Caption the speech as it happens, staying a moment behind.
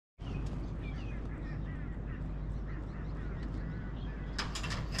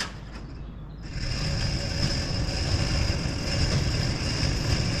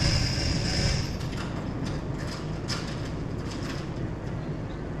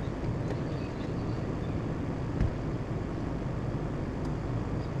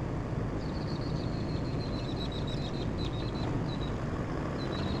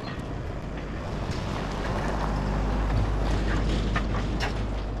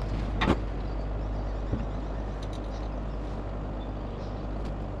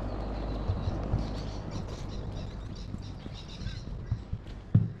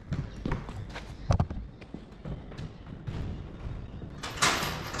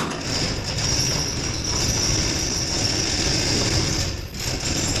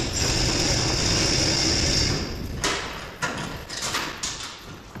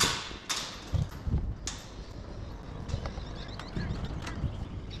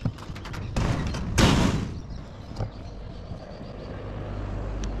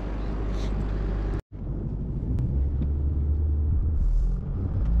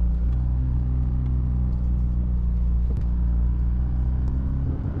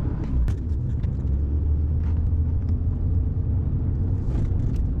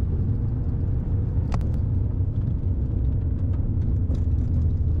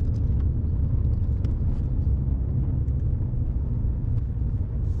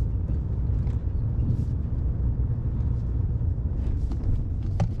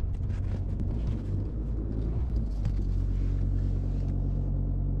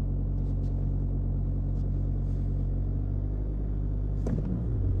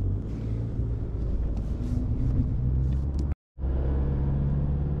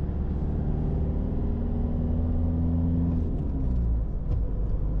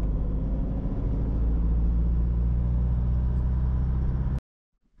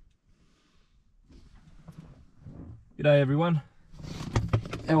G'day everyone.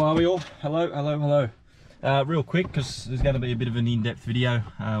 How are we all? Hello. Real quick, because there's going to be a bit of an in-depth video.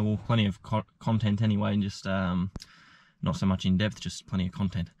 Well, plenty of content anyway, and just not so much in-depth, just plenty of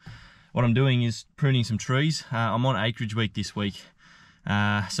content. What I'm doing is pruning some trees. I'm on Acreage Week this week.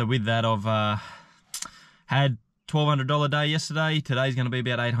 So with that, I've had $1,200 day yesterday. Today's going to be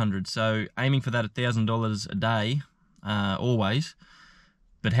about $800. So aiming for that $1,000 a day, always.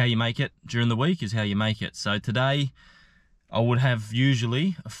 But how you make it during the week is how you make it. So today, I would have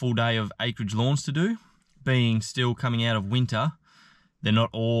usually a full day of acreage lawns to do. Being still coming out of winter, they're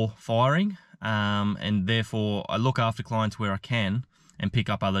not all firing. And therefore, I look after clients where I can and pick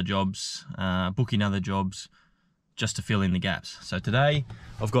up other jobs, book in other jobs, just to fill in the gaps. So today,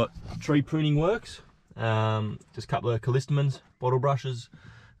 I've got tree pruning works. Just a couple of callistemons, bottle brushes,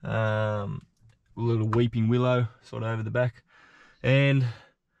 a little weeping willow sort of over the back. And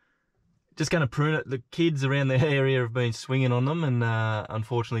just going to prune it. The kids around the area have been swinging on them and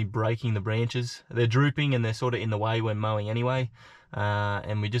unfortunately breaking the branches. They're drooping and they're sort of in the way when mowing anyway.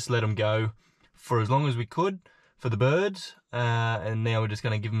 And we just let them go for as long as we could for the birds. And now we're just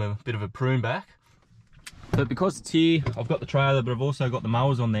going to give them a bit of a prune back. But because it's here, I've got the trailer, but I've also got the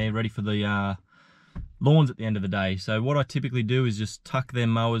mowers on there ready for the lawns at the end of the day. So what I typically do is just tuck them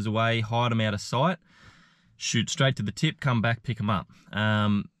mowers away, hide them out of sight, shoot straight to the tip, come back, pick them up.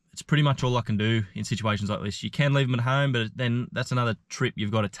 It's pretty much all I can do in situations like this. You can leave them at home, but then that's another trip you've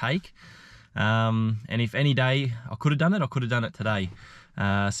got to take. And if any day I could have done it, I could have done it today.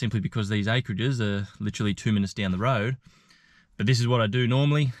 Simply because these acreages are literally 2 minutes down the road. But this is what I do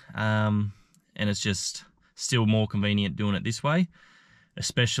normally. And it's just still more convenient doing it this way.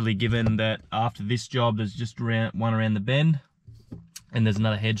 Especially given that after this job, there's just one around the bend. And there's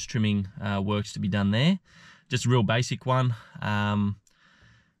another hedge trimming works to be done there. Just a real basic one.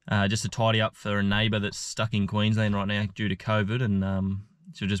 Just to tidy up for a neighbour that's stuck in Queensland right now due to COVID, and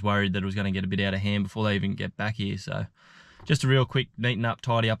she was just worried that it was going to get a bit out of hand before they even get back here. So just a real quick neaten up,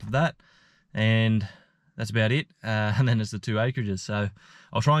 tidy up of that, and that's about it. And then there's the 2 acreages. So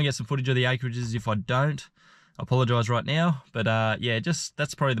I'll try and get some footage of the acreages. If I don't, I apologise right now. But yeah,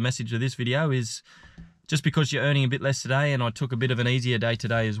 that's probably the message of this video is just because you're earning a bit less today, and I took a bit of an easier day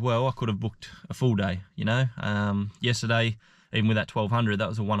today as well, I could have booked a full day, you know. Yesterday, even with that 1200, that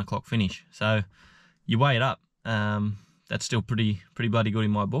was a 1 o'clock finish. So you weigh it up. That's still pretty bloody good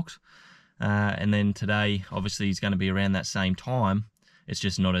in my books. And then today, obviously, is going to be around that same time. It's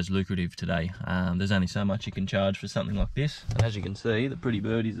just not as lucrative today. There's only so much you can charge for something like this. And as you can see, the pretty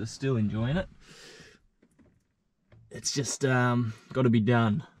birdies are still enjoying it. It's just got to be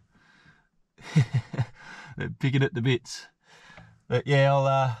done. They're picking at the bits. But yeah,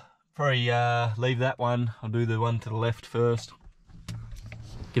 I'll probably leave that one. I'll do the one to the left first.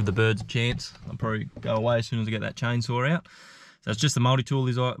 Give the birds a chance. I'll probably go away as soon as I get that chainsaw out. So it's just the multi-tool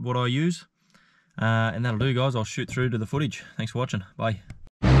is what I use. And that'll do, guys. I'll shoot through to the footage. Thanks for watching. Bye.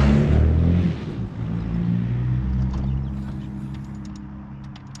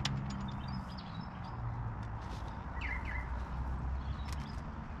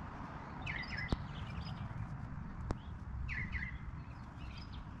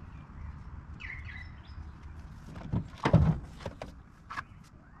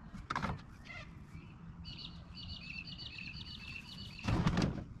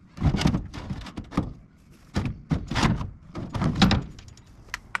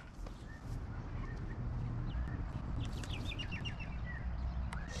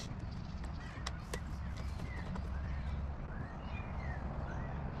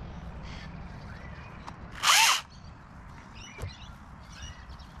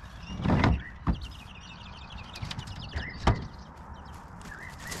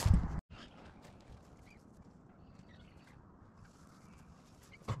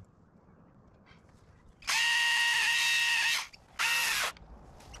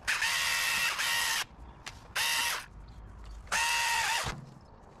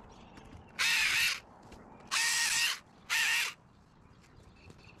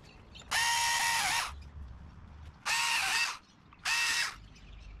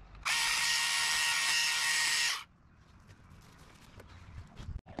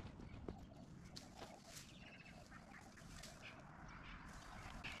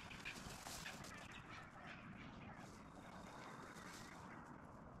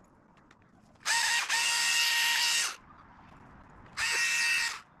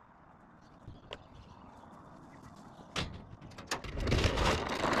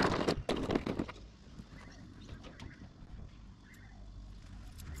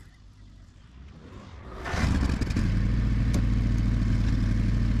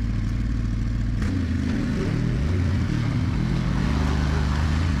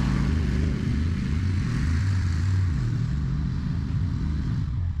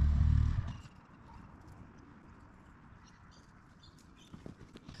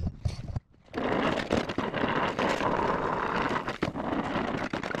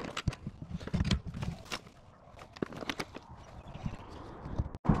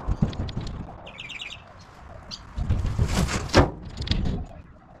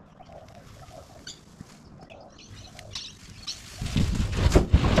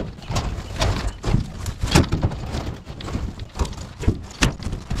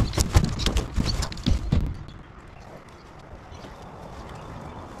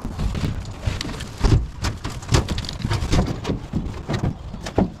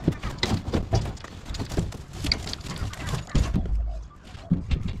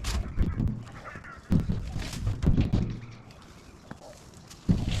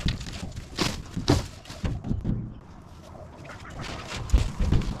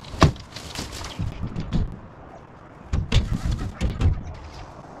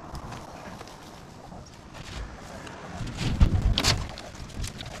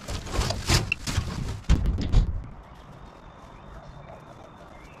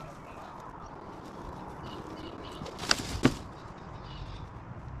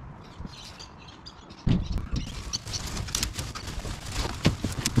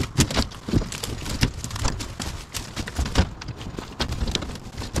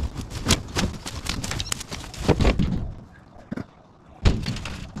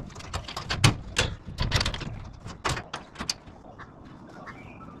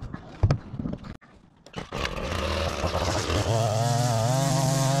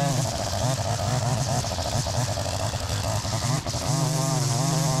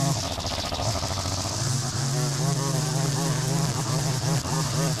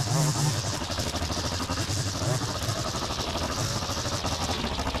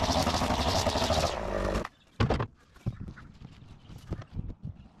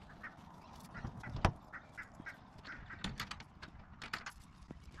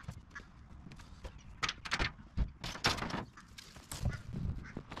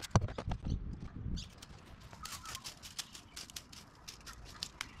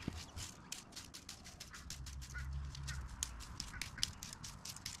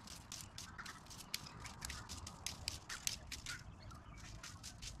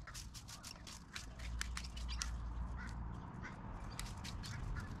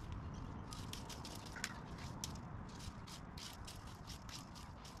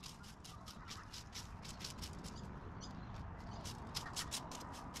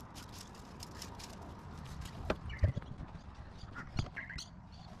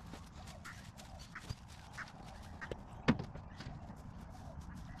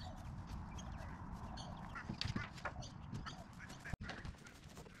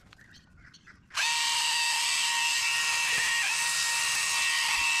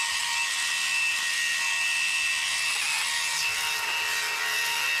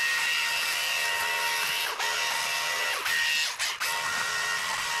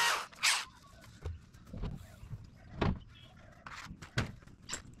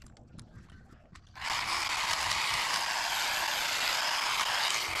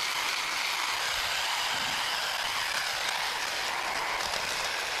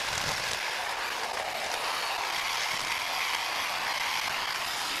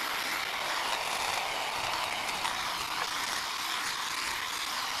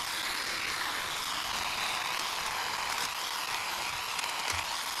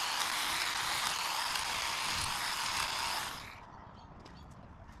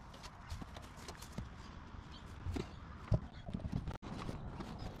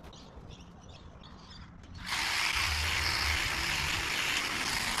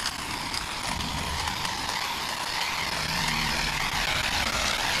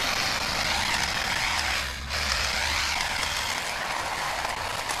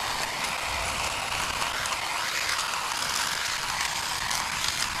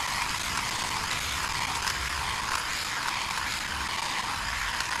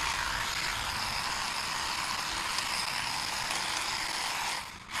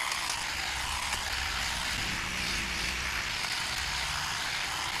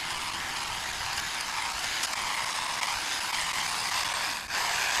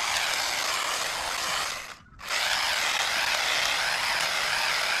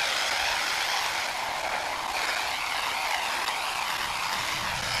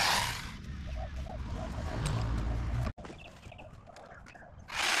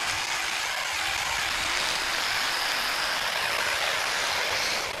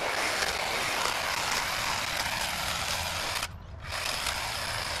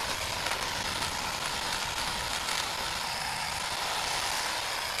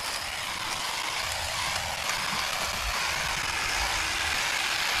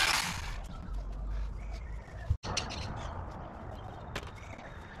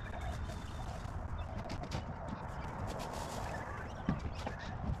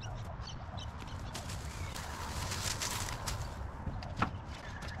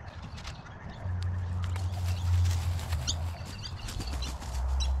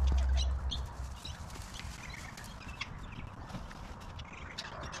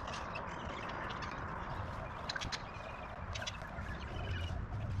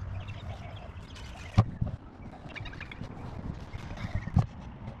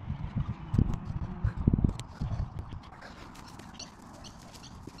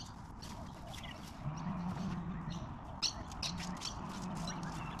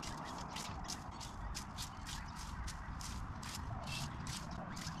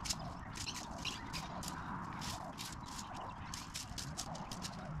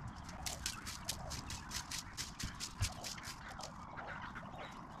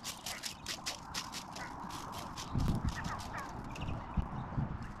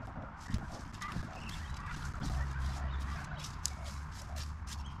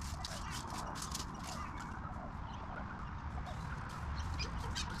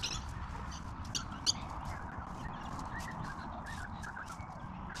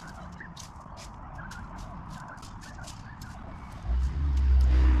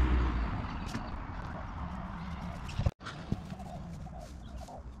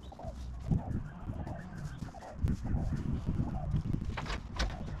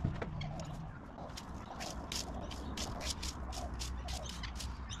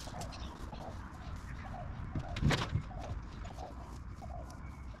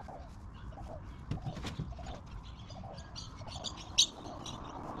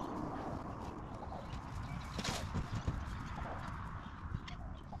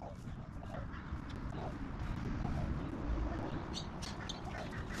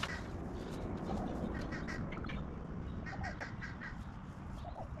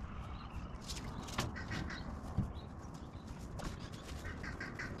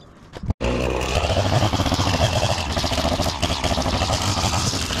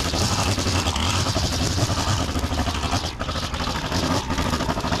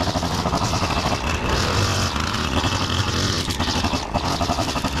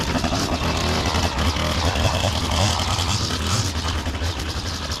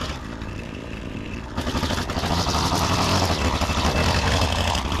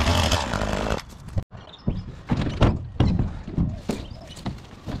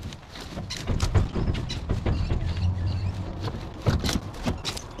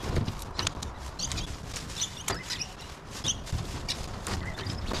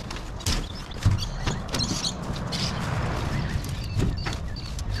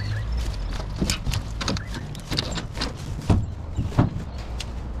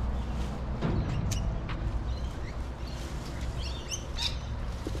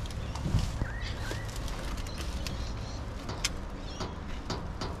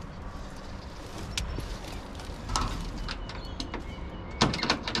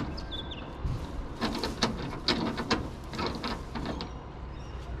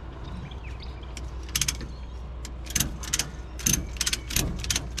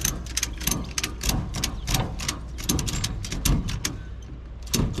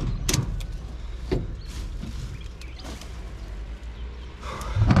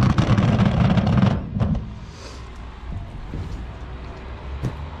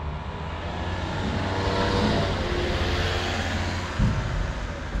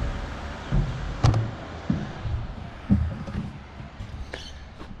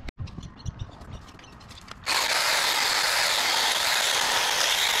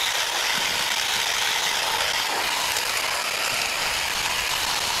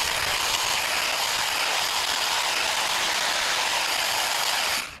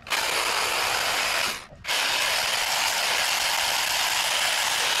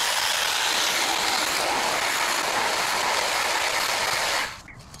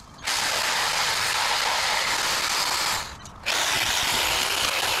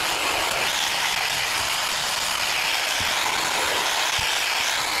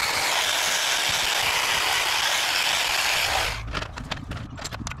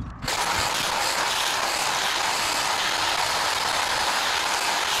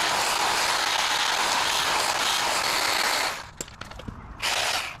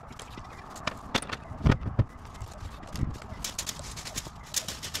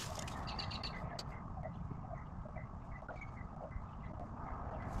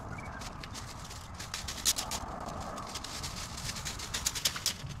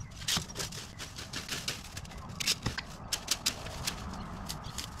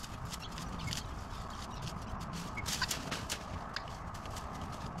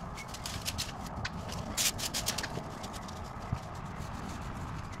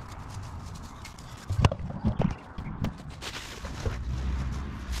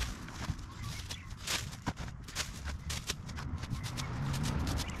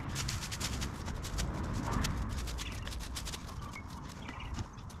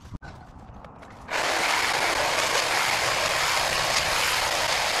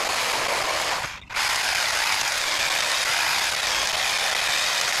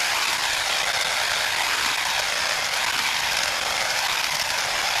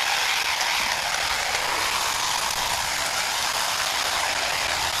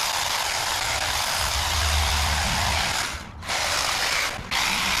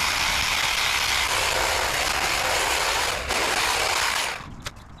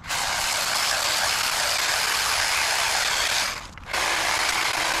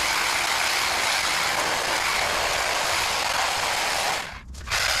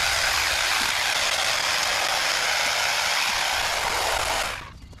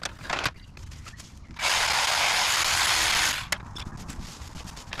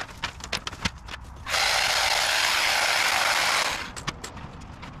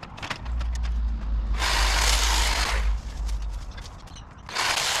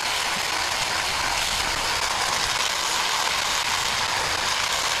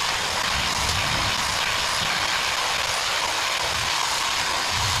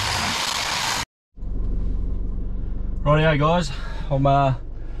 Rightio guys, I'm on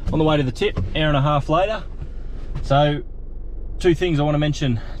the way to the tip, hour and a half later. So, two things I want to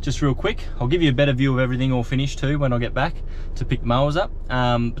mention just real quick. I'll give you a better view of everything all finished too when I get back to pick the mowers up.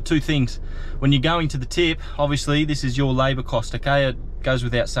 But two things. When you're going to the tip, obviously this is your labour cost, okay? It goes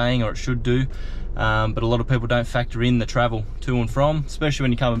without saying, or it should do. But a lot of people don't factor in the travel to and from, especially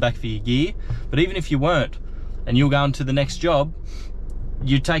when you're coming back for your gear. But even if you weren't, and you're going to the next job,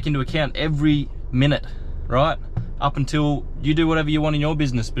 you take into account every minute, right? Up until you do whatever you want in your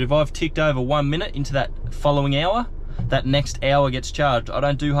business. But if I've ticked over 1 minute into that following hour, that next hour gets charged. I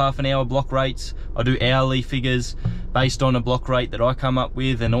don't do half an hour block rates. I do hourly figures based on a block rate that I come up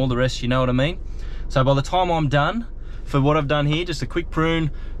with and all the rest, you know what I mean? So by the time I'm done, for what I've done here, just a quick prune,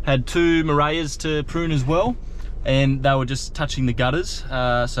 had 2 Maruyas to prune as well, and they were just touching the gutters,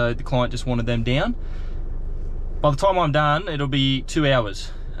 so the client just wanted them down. By the time I'm done, it'll be 2 hours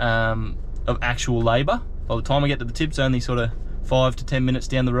of actual labour. By the time I get to the tips, only sort of 5 to 10 minutes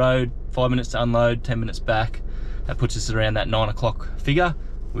down the road, 5 minutes to unload, 10 minutes back. That puts us around that 9 o'clock figure,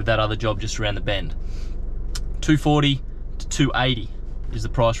 with that other job just around the bend. 240 to 280 is the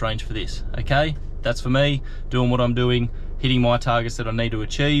price range for this, okay? That's for me, doing what I'm doing, hitting my targets that I need to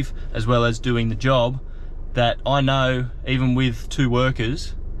achieve, as well as doing the job that I know, even with 2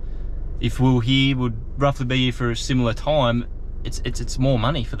 workers, if we were here, would roughly be here for a similar time, it's more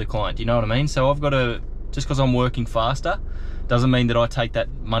money for the client, you know what I mean? So I've got to, just because I'm working faster, doesn't mean that I take that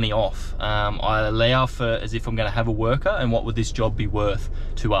money off. I allow for as if I'm going to have a worker, and what would this job be worth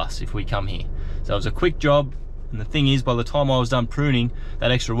to us if we come here. So it was a quick job, and the thing is, by the time I was done pruning,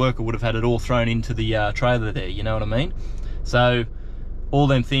 that extra worker would have had it all thrown into the trailer there, you know what I mean? So all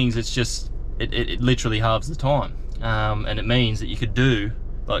them things, it's just, it literally halves the time, and it means that you could do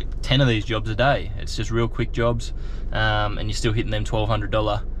like 10 of these jobs a day. It's just real quick jobs, and you're still hitting them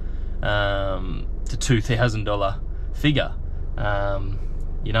 $1,200 to $2,000 figure.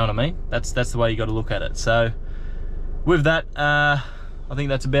 You know what I mean? That's the way you got to look at it. So with that, I think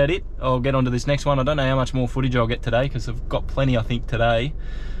that's about it. I'll get on to this next one. I don't know how much more footage I'll get today, because I've got plenty, I think, today.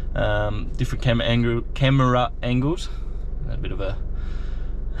 Different camera angles. A bit of a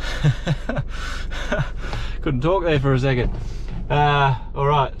couldn't talk there for a second. All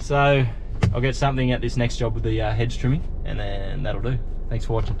right, so I'll get something at this next job with the hedge trimming, and then that'll do. Thanks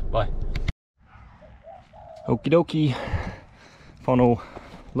for watching. Bye. Okie dokie. Final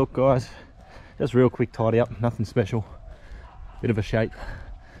look, guys. Just real quick tidy up, nothing special. Bit of a shape.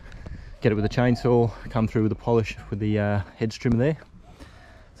 Get it with a chainsaw, come through with a polish with the hedge trimmer there.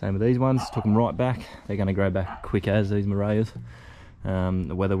 Same with these ones, took them right back. They're going to grow back quick as these Maruyas.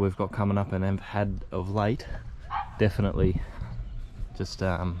 The weather we've got coming up and have had of late, definitely just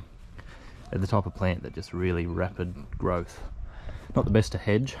they're the type of plant that just really rapid growth. Not the best to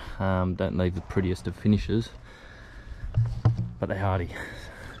hedge, don't leave the prettiest of finishes, but they're hardy.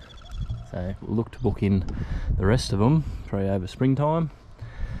 So we'll look to book in the rest of them probably over springtime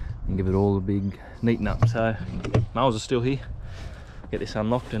and give it all a big neaten up. So mowers are still here. Get this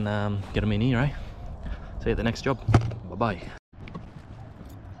unlocked and get them in here, eh? See you at the next job. Bye bye.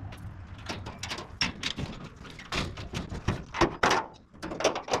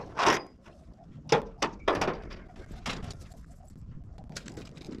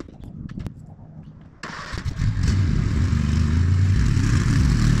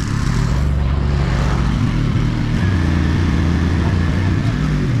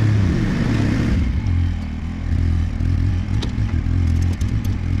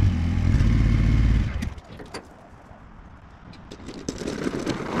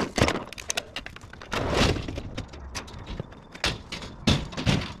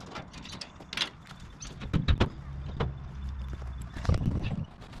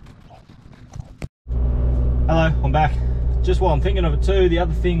 Hello, I'm back. Just while I'm thinking of it too, the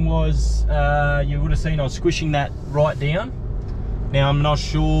other thing was, you would have seen I was squishing that right down. Now I'm not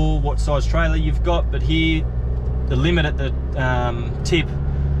sure what size trailer you've got, but here the limit at the tip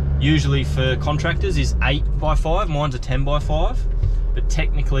usually for contractors is 8x5, mine's a 10x5, but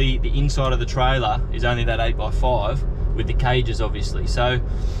technically the inside of the trailer is only that 8x5 with the cages obviously. So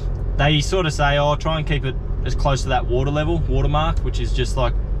they sort of say, oh, try and keep it as close to that watermark, which is just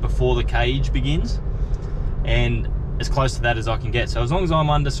like before the cage begins, and as close to that as I can get. So as long as I'm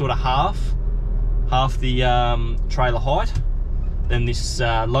under sort of half the trailer height, then this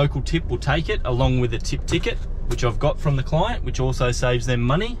local tip will take it, along with a tip ticket, which I've got from the client, which also saves them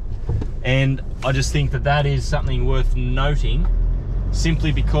money. And I just think that that is something worth noting,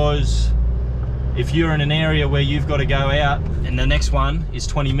 simply because if you're in an area where you've got to go out and the next one is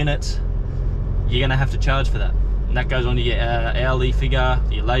 20 minutes, you're going to have to charge for that. And that goes on to your hourly figure,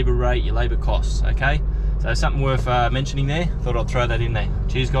 your labour rate, your labour costs, okay? So something worth mentioning there. Thought I'd throw that in there.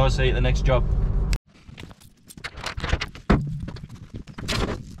 Cheers guys, see you at the next job.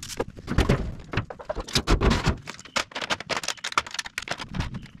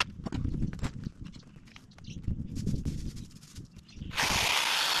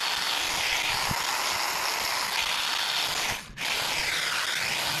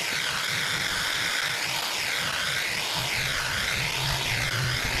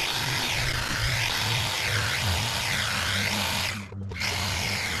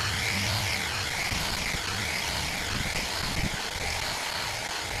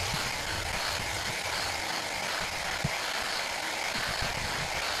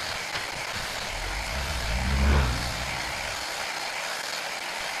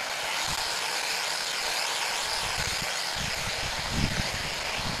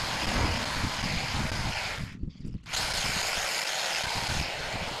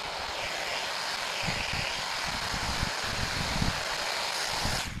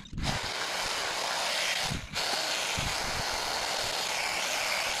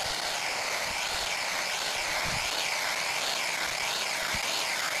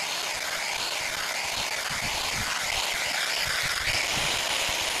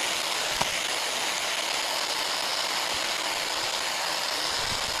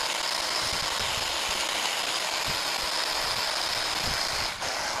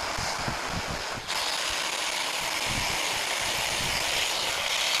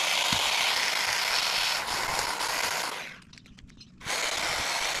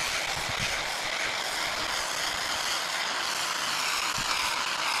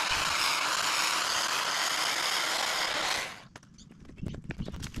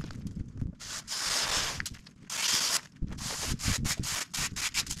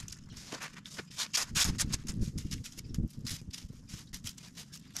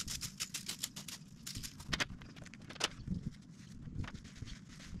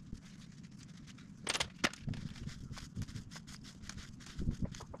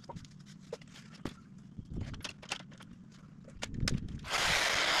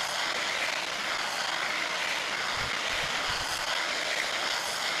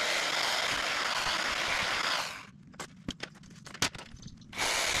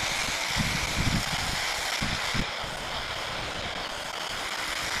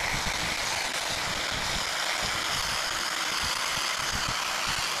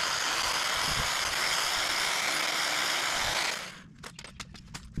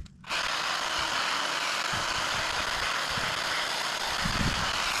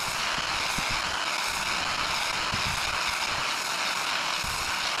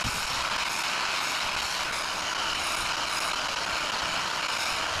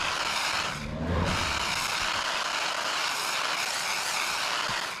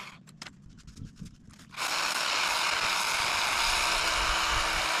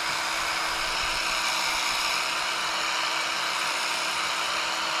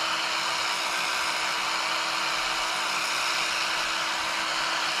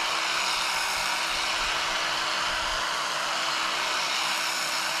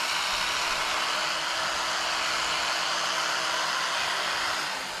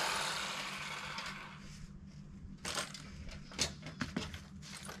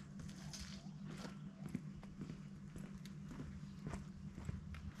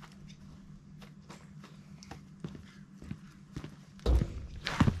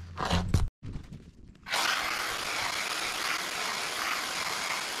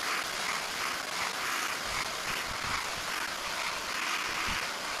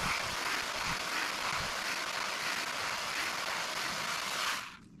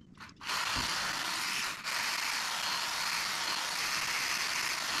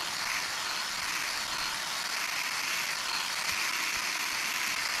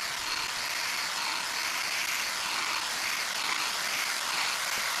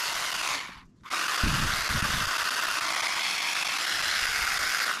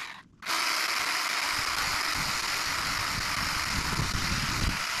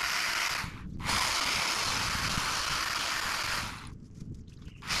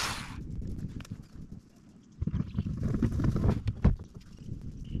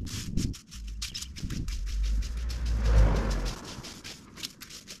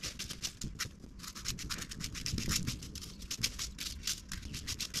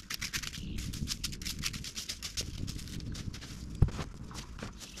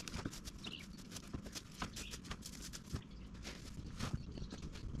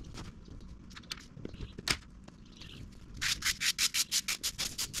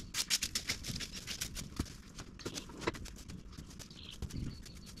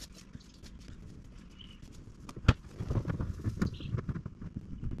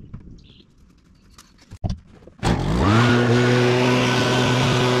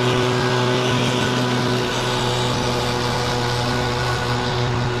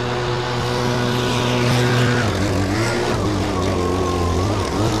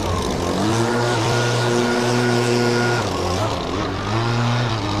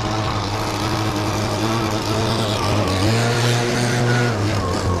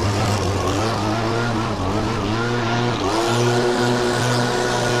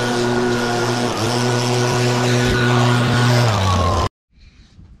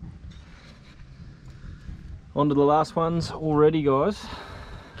 On to the last ones already, guys.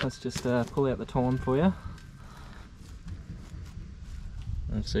 Let's just pull out the time for you.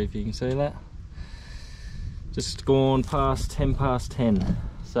 Let's see if you can see that. Just gone past 10 past 10.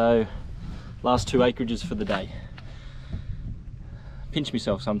 So last 2 acreages for the day. Pinch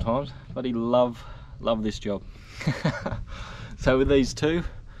myself sometimes, bloody love this job. So with these two,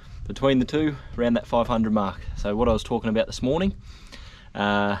 between the two, around that 500 mark. So what I was talking about this morning,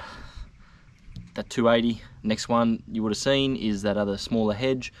 that 280, next one you would have seen is that other smaller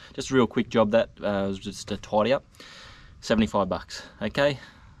Hedge. Just a real quick job that was just a tidy up. 75 bucks, okay?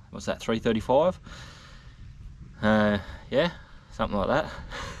 What's that, 335? Yeah, something like that.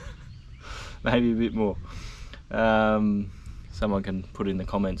 Maybe a bit more. Someone can put it in the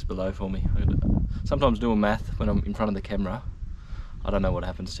comments below for me. Sometimes doing math when I'm in front of the camera, I don't know what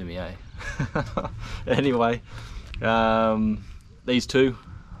happens to me, eh? Anyway, these two,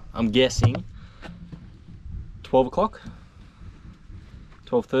 I'm guessing 12 o'clock,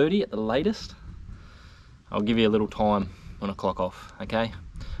 12:30 at the latest. I'll give you a little time when I clock off, okay?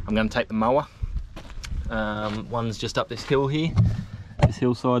 I'm going to take the mower. One's just up this hill here. This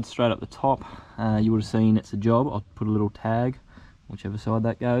hillside straight up the top. You would have seen it's a job. I'll put a little tag, whichever side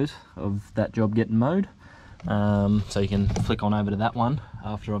that goes, of that job getting mowed. So you can flick on over to that one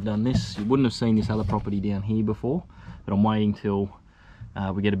after I've done this. You wouldn't have seen this other property down here before, but I'm waiting till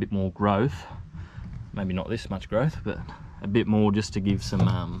we get a bit more growth. Maybe not this much growth, but a bit more, just to give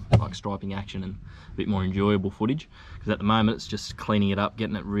some like striping action and a bit more enjoyable footage, because at the moment it's just cleaning it up,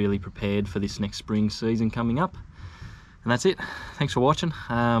 getting it really prepared for this next spring season coming up. And that's it. Thanks for watching.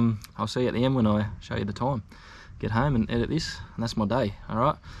 I'll see you at the end when I show you the time. Get home and edit this, and that's my day. All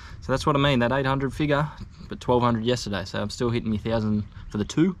right, so that's what I mean, that 800 figure, but 1200 yesterday, so I'm still hitting me 1000 for the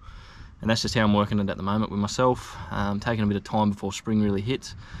two, and that's just how I'm working it at the moment with myself. Taking a bit of time before spring really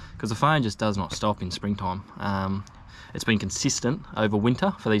hits, because the phone just does not stop in springtime. It's been consistent over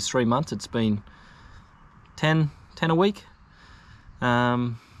winter for these 3 months. It's been 10 a week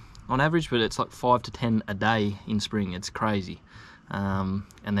on average, but it's like 5 to 10 a day in spring. It's crazy. And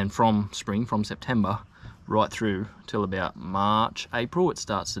then from spring, from September right through till about March, April, it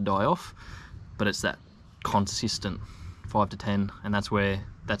starts to die off, but it's that consistent 5 to 10, and that's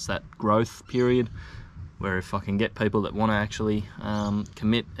that growth period where if I can get people that want to actually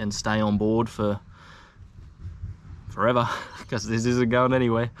commit and stay on board for forever, because this isn't going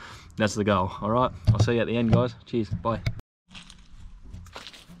anywhere, that's the goal. All right, I'll see you at the end, guys. Cheers, bye.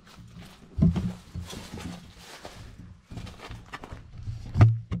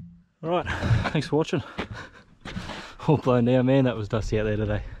 All right, thanks for watching. All blown down, man. That was dusty out there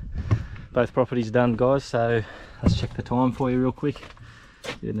today. Both properties done, guys, so let's check the time for you real quick.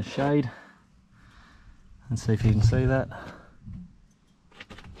 Get in the shade and see if you can see that.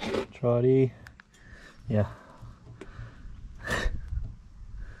 Try it here. Yeah.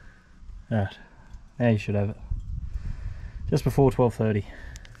 Alright, now you should have it. Just before 12:30.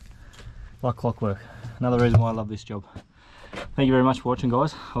 Like clockwork. Another reason why I love this job. Thank you very much for watching,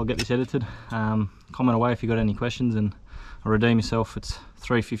 guys. I'll get this edited. Comment away if you got any questions, and I'll redeem yourself. It's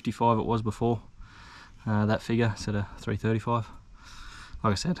 355 it was before, that figure, instead of 335.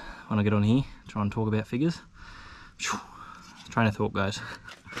 Like I said, when I get on here, try and talk about figures. Train of thought, guys.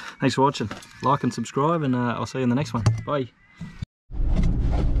 Thanks for watching. Like and subscribe, and I'll see you in the next one. Bye.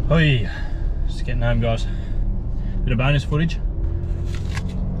 Oi, just getting home, guys. Bit of bonus footage.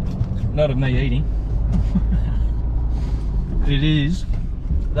 Not of me eating. It is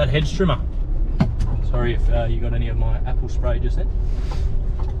that hedge trimmer. Sorry if you got any of my apple spray just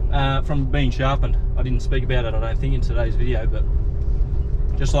then. From being sharpened. I didn't speak about it, I don't think, in today's video, but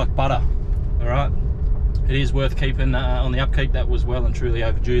just like butter, all right? It is worth keeping on the upkeep. That was well and truly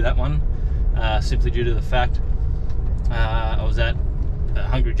overdue, that one, simply due to the fact I was at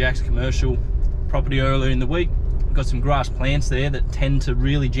Hungry Jack's commercial property earlier in the week. Got some grass plants there that tend to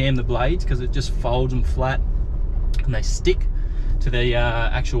really jam the blades because it just folds them flat and they stick to the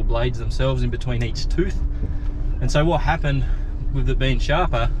actual blades themselves in between each tooth. And so what happened with it being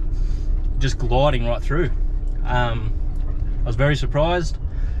sharper, just gliding right through. I was very surprised.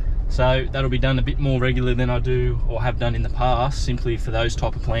 So that'll be done a bit more regular than I do or have done in the past, simply for those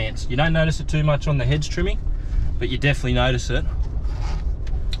type of plants. You don't notice it too much on the hedge trimming, but you definitely notice it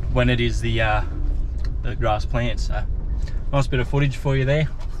when it is the grass plants. So nice bit of footage for you there,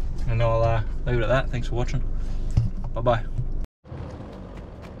 and I'll leave it at that. Thanks for watching. Bye bye.